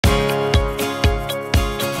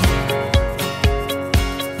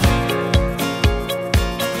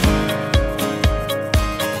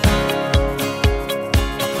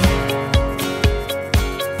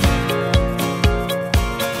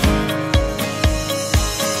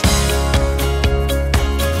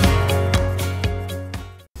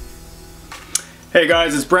Hey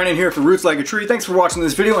guys, it's Brandon here for Roots Like a Tree. Thanks for watching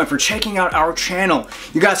this video and for checking out our channel.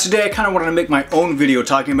 You guys, today I kind of wanted to make my own video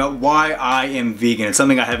talking about why I am vegan. It's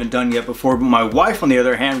something I haven't done yet before, but my wife, on the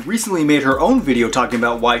other hand, recently made her own video talking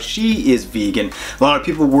about why she is vegan. A lot of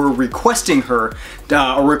people were requesting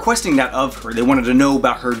that of her. They wanted to know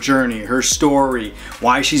about her journey, her story,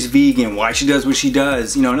 why she's vegan, why she does what she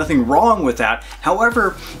does. You know, nothing wrong with that.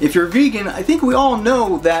 However, if you're vegan, I think we all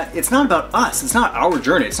know that it's not about us. It's not our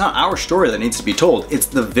journey. It's not our story that needs to be told. It's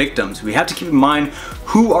the victims. We have to keep in mind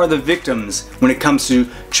who are the victims when it comes to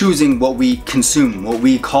choosing what we consume, what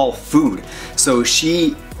we call food. So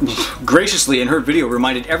she graciously in her video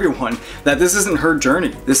reminded everyone that this isn't her journey.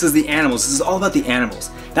 This is the animals. This is all about the animals.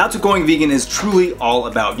 That's what going vegan is truly all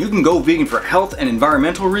about. You can go vegan for health and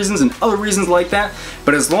environmental reasons and other reasons like that,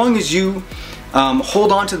 but as long as you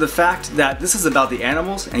hold on to the fact that this is about the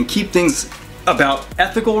animals and keep things about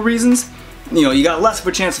ethical reasons, you know, you got less of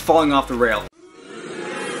a chance of falling off the rail.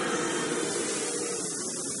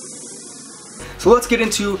 So let's get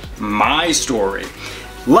into my story.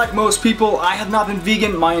 Like most people, I have not been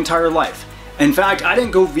vegan my entire life. In fact, I didn't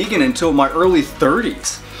go vegan until my early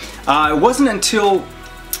 30s. It wasn't until,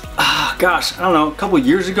 gosh, I don't know, a couple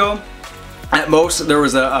years ago, at most, there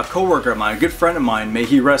was a coworker of mine, a good friend of mine, may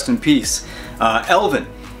he rest in peace, Elvin.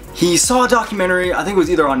 He saw a documentary, I think it was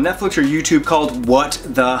either on Netflix or YouTube, called What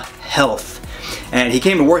the Health. And he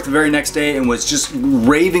came to work the very next day and was just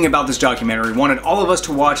raving about this documentary, wanted all of us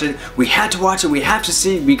to watch it. We had to watch it, we have to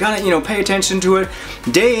see, we gotta, you know, pay attention to it.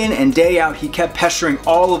 Day in and day out, he kept pestering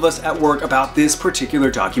all of us at work about this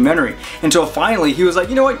particular documentary. Until finally, he was like,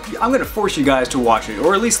 you know what, I'm gonna force you guys to watch it,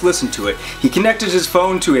 or at least listen to it. He connected his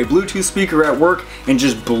phone to a Bluetooth speaker at work and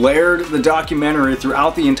just blared the documentary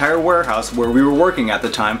throughout the entire warehouse where we were working at the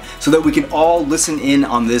time, so that we could all listen in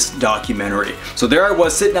on this documentary. So there I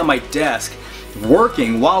was sitting at my desk,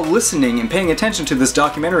 working while listening and paying attention to this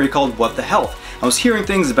documentary called What the Health. I was hearing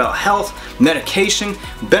things about health, medication,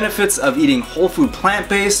 benefits of eating whole food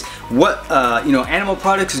plant-based, what you know, animal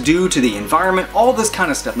products do to the environment, all this kind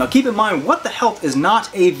of stuff. Now keep in mind, What the Health is not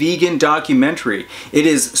a vegan documentary. It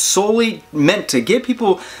is solely meant to get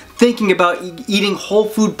people thinking about eating whole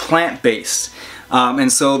food plant-based. And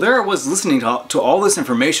so there I was listening to all this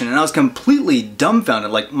information, and I was completely dumbfounded,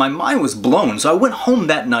 like my mind was blown. So I went home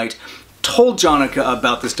that night, told Jonica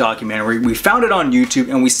about this documentary. We found it on YouTube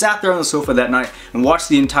and we sat there on the sofa that night and watched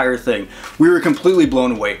the entire thing. We were completely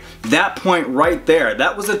blown away. That point right there,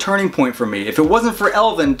 that was a turning point for me. If it wasn't for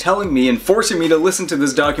Elvin telling me and forcing me to listen to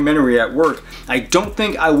this documentary at work, I don't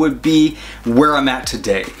think I would be where I'm at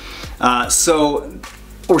today. So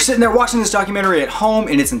we're sitting there watching this documentary at home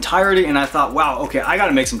in its entirety, and I thought, wow, okay, I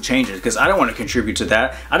gotta make some changes because I don't want to contribute to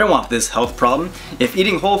that. I don't want this health problem. If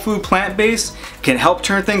eating whole food plant-based can help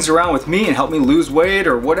turn things around with me and help me lose weight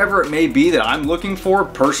or whatever it may be that I'm looking for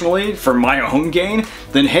personally for my own gain,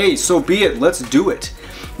 then hey, so be it, let's do it.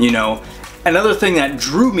 You know, another thing that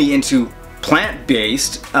drew me into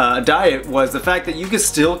plant-based diet was the fact that you can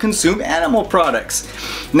still consume animal products.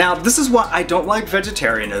 Now, this is why I don't like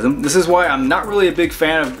vegetarianism. This is why I'm not really a big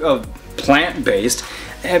fan of plant-based,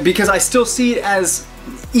 because I still see it as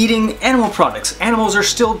eating animal products. Animals are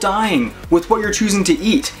still dying with what you're choosing to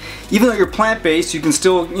eat. Even though you're plant-based, you can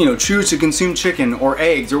still, you know, choose to consume chicken or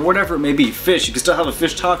eggs or whatever it may be. Fish, you can still have a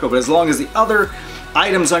fish taco, but as long as the other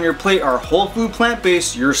items on your plate are whole food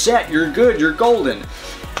plant-based, you're set, you're good, you're golden.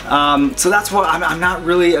 So that's why I'm not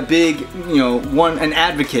really a big, you know, an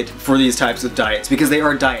advocate for these types of diets, because they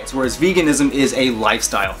are diets, whereas veganism is a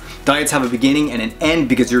lifestyle. Diets have a beginning and an end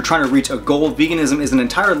because you're trying to reach a goal. Veganism is an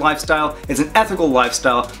entire lifestyle. It's an ethical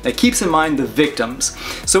lifestyle that keeps in mind the victims.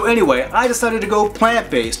 So anyway, I decided to go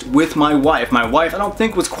plant-based with my wife. My wife, I don't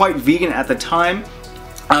think, was quite vegan at the time.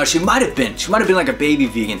 She might have been like a baby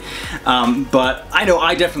vegan, but I know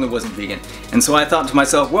I definitely wasn't vegan. And so I thought to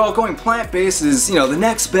myself, well, going plant-based is, you know, the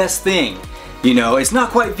next best thing. You know, it's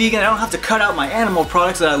not quite vegan, I don't have to cut out my animal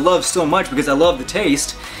products that I love so much because I love the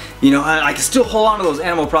taste. You know, I can still hold on to those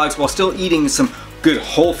animal products while still eating some good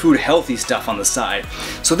whole food healthy stuff on the side.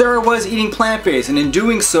 So there I was eating plant-based, and in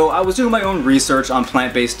doing so I was doing my own research on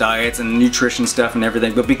plant-based diets and nutrition stuff and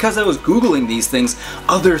everything, but because I was Googling these things,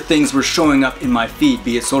 other things were showing up in my feed,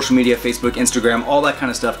 be it social media, Facebook, Instagram, all that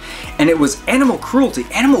kind of stuff, and it was animal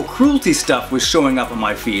cruelty stuff was showing up on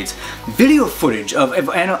my feeds. Video footage of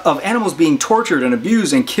animals being tortured and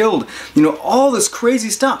abused and killed, you know, all this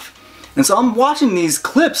crazy stuff. And so I'm watching these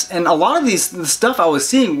clips, and a lot of the stuff I was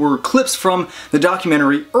seeing were clips from the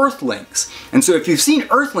documentary Earthlings. And so if you've seen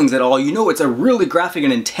Earthlings at all, you know it's a really graphic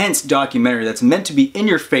and intense documentary that's meant to be in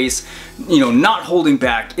your face, you know, not holding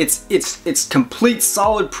back. It's complete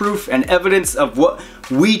solid proof and evidence of what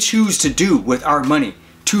we choose to do with our money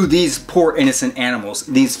to these poor innocent animals,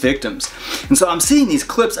 these victims. And so I'm seeing these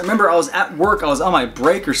clips. I remember I was at work, I was on my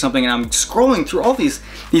break or something, and I'm scrolling through all these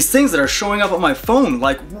things that are showing up on my phone.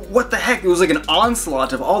 Like, what the heck? It was like an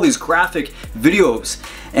onslaught of all these graphic videos.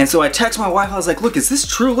 And so I text my wife, I was like, look, is this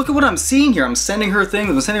true? Look at what I'm seeing here. I'm sending her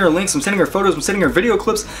things, I'm sending her links, I'm sending her photos, I'm sending her video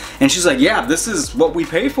clips. And she's like, yeah, this is what we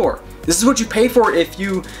pay for. This is what you pay for if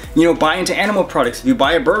you know, buy into animal products. If you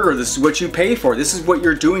buy a burger, this is what you pay for. This is what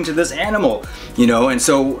you're doing to this animal, you know? And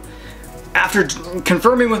so after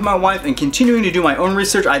confirming with my wife and continuing to do my own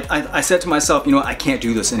research, I said to myself, you know, I can't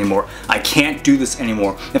do this anymore. I can't do this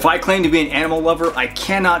anymore. If I claim to be an animal lover, I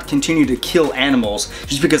cannot continue to kill animals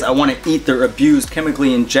just because I want to eat their abused,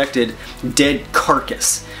 chemically injected, dead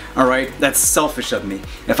carcass. All right, that's selfish of me.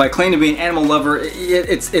 If I claim to be an animal lover,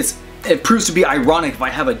 it proves to be ironic if I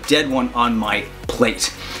have a dead one on my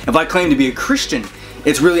plate. If I claim to be a Christian,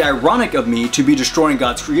 it's really ironic of me to be destroying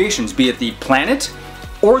God's creations, be it the planet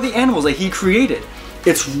or the animals that He created.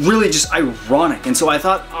 It's really just ironic. And so I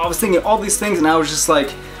was thinking all these things, and I was just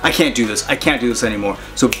like, I can't do this. I can't do this anymore.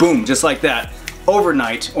 So boom, just like that,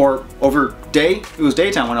 overnight or over day, it was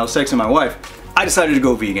daytime when I was texting my wife, I decided to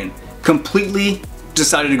go vegan. Completely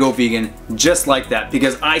decided to go vegan just like that,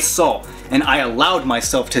 because I saw and I allowed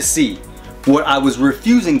myself to see what I was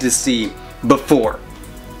refusing to see before.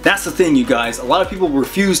 That's the thing, you guys. A lot of people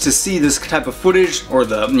refuse to see this type of footage, or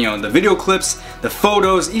the, you know, the video clips, the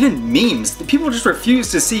photos, even memes. People just refuse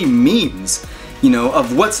to see memes, you know,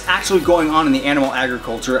 of what's actually going on in the animal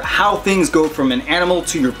agriculture, how things go from an animal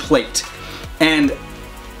to your plate. And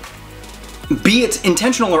be it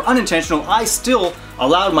intentional or unintentional, I still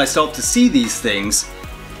allowed myself to see these things.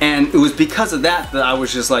 And it was because of that that I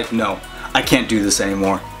was just like, no, I can't do this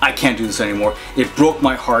anymore. I can't do this anymore. It broke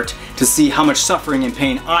my heart to see how much suffering and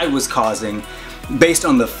pain I was causing based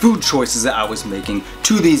on the food choices that I was making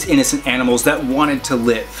to these innocent animals that wanted to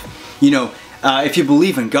live. You know, if you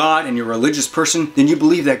believe in God and you're a religious person, then you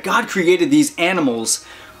believe that God created these animals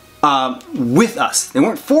with us. They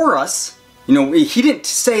weren't for us. You know, He didn't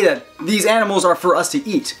say that these animals are for us to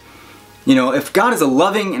eat. You know, if God is a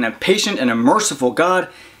loving and a patient and a merciful God,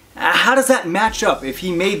 how does that match up if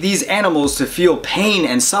He made these animals to feel pain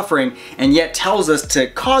and suffering and yet tells us to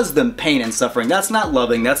cause them pain and suffering? That's not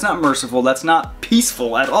loving, that's not merciful, that's not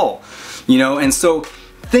peaceful at all. You know, and so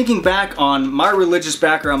thinking back on my religious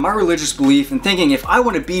background, my religious belief, and thinking if I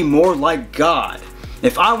want to be more like God,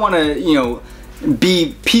 if I want to, you know,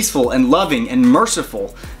 be peaceful and loving and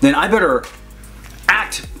merciful, then I better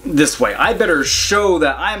act this way. I better show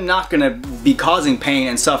that I'm not gonna be causing pain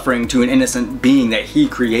and suffering to an innocent being that He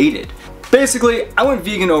created. Basically, I went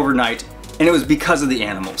vegan overnight, and it was because of the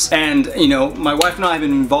animals. And you know, my wife and I have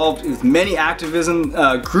been involved with many activism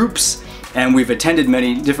groups, and we've attended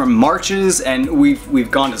many different marches, and we've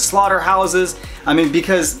gone to slaughterhouses. I mean,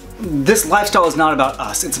 because this lifestyle is not about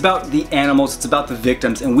us, it's about the animals, it's about the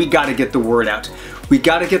victims, and we gotta get the word out. We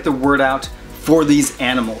gotta get the word out for these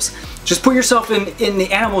animals. Just put yourself in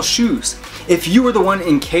the animal's shoes. If you were the one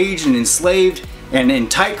encaged and enslaved and in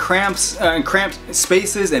tight cramped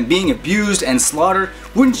spaces and being abused and slaughtered,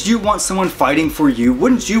 wouldn't you want someone fighting for you?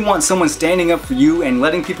 Wouldn't you want someone standing up for you and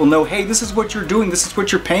letting people know, hey, this is what you're doing, this is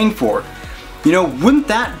what you're paying for? You know, wouldn't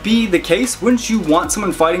that be the case? Wouldn't you want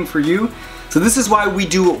someone fighting for you? So this is why we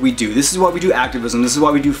do what we do. This is why we do activism. This is why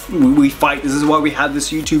we fight. This is why we have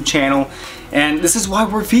this YouTube channel. And this is why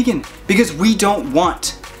we're vegan. Because we don't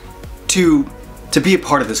want to be a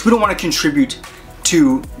part of this. We don't want to contribute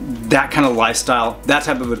to that kind of lifestyle, that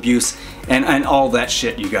type of abuse, and all that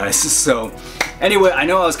shit, you guys. So anyway, I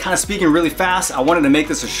know I was kind of speaking really fast. I wanted to make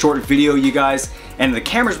this a short video, you guys, and the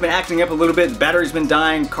camera's been acting up a little bit, the battery's been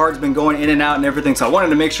dying, card's been going in and out and everything, so I wanted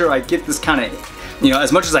to make sure I get this kind of, you know,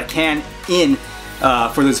 as much as I can in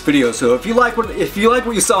for this video. So if you like what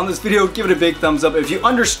you saw in this video, give it a big thumbs up. If you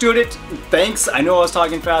understood it, thanks. I know I was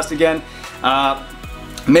talking fast again.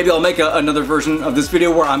 Maybe I'll make another version of this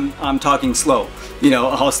video where I'm talking slow. You know,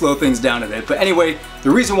 I'll slow things down a bit. But anyway,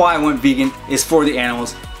 the reason why I went vegan is for the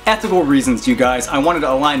animals. Ethical reasons, you guys. I wanted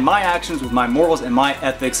to align my actions with my morals and my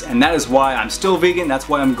ethics, and that is why I'm still vegan. That's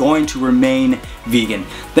why I'm going to remain vegan.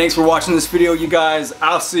 Thanks for watching this video, you guys.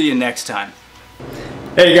 I'll see you next time.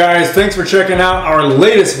 Hey guys, thanks for checking out our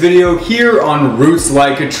latest video here on Roots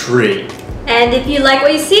Like a Tree. And if you like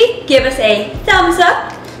what you see, give us a thumbs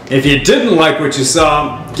up. If you didn't like what you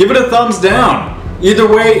saw, give it a thumbs down. Either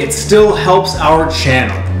way, it still helps our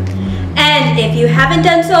channel. And if you haven't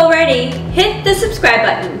done so already, hit the subscribe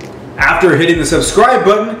button. After hitting the subscribe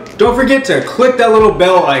button, don't forget to click that little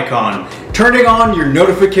bell icon, turning on your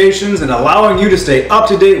notifications and allowing you to stay up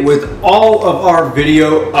to date with all of our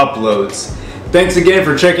video uploads. Thanks again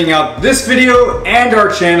for checking out this video and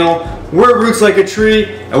our channel. We're Roots Like a Tree,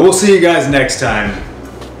 and we'll see you guys next time.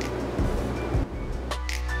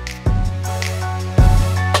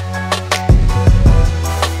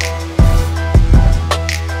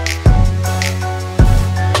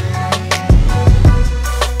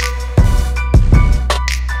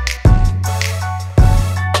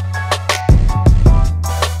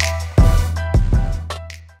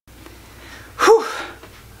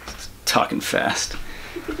 Talking fast.